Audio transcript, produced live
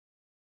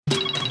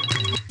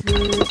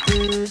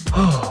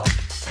Oh,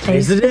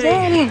 today's the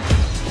day.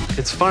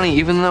 It's funny,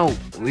 even though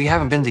we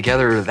haven't been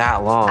together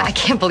that long. I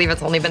can't believe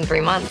it's only been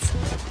 3 months.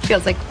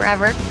 Feels like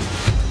forever.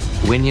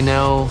 When you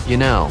know, you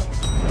know.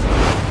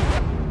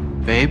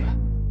 Babe,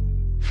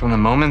 from the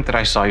moment that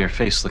I saw your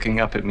face looking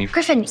up at me.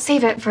 Griffin,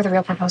 save it for the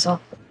real proposal.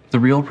 The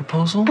real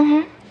proposal?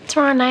 Mm-hmm.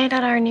 Tomorrow night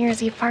at our New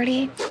Year's Eve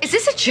party. Is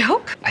this a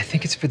joke? I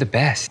think it's for the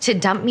best. To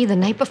dump me the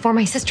night before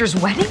my sister's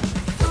wedding?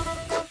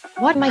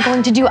 What am I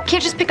going to do? I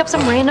can't just pick up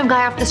some random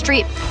guy off the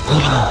street.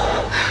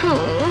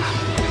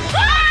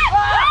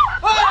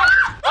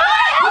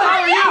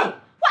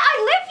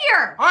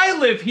 I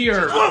live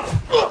here.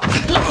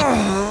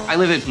 I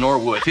live at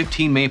Norwood,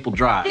 15 Maple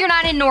Drive. You're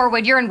not in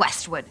Norwood, you're in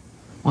Westwood.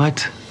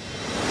 What?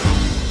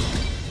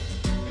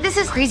 This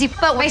is crazy,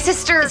 but my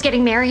sister is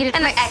getting married,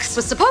 and my ex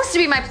was supposed to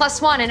be my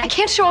 +1, and I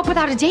can't show up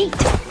without a date.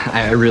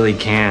 I really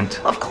can't.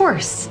 Of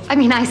course. I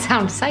mean, I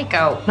sound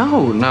psycho.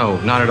 No,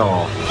 not at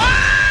all.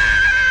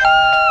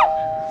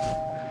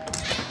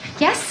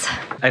 Yes?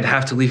 I'd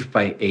have to leave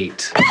by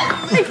 8.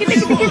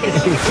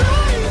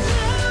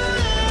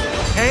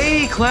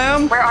 Hey,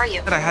 Clem. Where are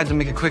you? I had to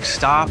make a quick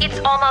stop. It's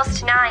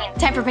almost 9.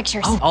 Time for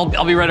pictures. Oh,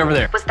 I'll be right over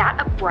there. Was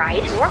that a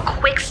bride? Your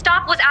quick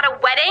stop was at a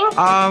wedding?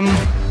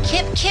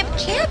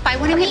 Kip, I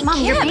want to meet Mom,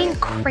 Kip. you're being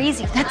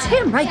crazy. That's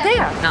him right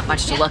there. Not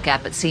much to look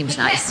at, but seems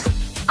nice.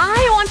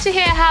 I want to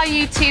hear how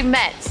you two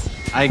met.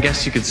 I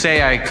guess you could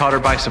say I caught her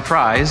by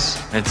surprise.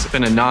 It's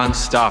been a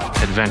non-stop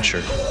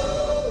adventure.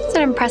 It's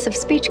an impressive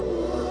speech.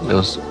 It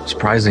was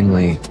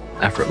surprisingly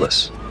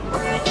effortless.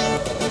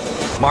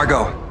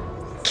 Margot.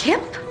 Kip?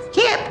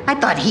 I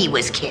thought he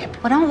was Kip.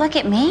 Well, don't look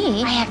at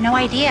me. I have no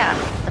idea,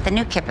 but the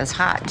new Kip is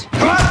hot.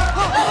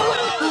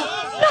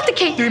 Not the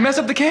cake. Did we mess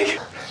up the cake?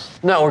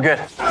 No, we're good.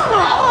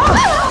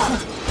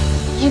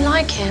 You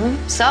like him?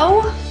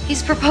 So?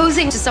 He's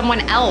proposing to someone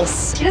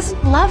else. He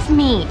doesn't love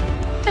me.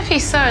 If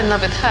he's so in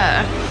love with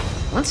her,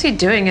 what's he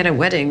doing at a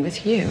wedding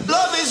with you?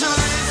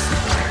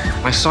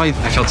 When I saw you,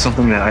 I felt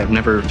something that I've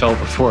never felt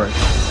before.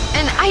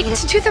 And I need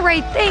to do the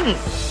right thing.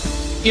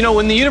 You know,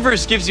 when the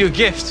universe gives you a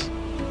gift,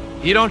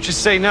 you don't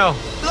just say no.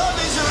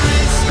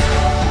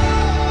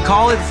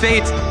 Call it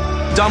fate,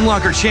 dumb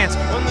luck, or chance.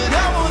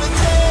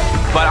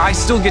 But I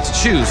still get to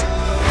choose.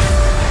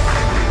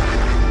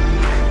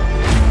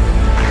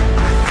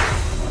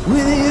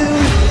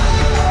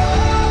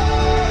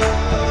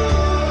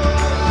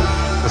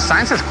 The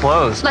sign says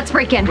closed. Let's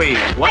break in. Wait,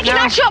 what I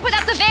cannot show up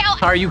without the veil.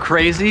 Are you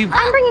crazy?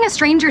 I'm bringing a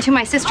stranger to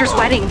my sister's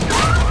wedding.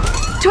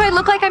 Do I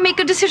look like I make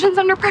good decisions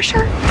under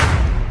pressure?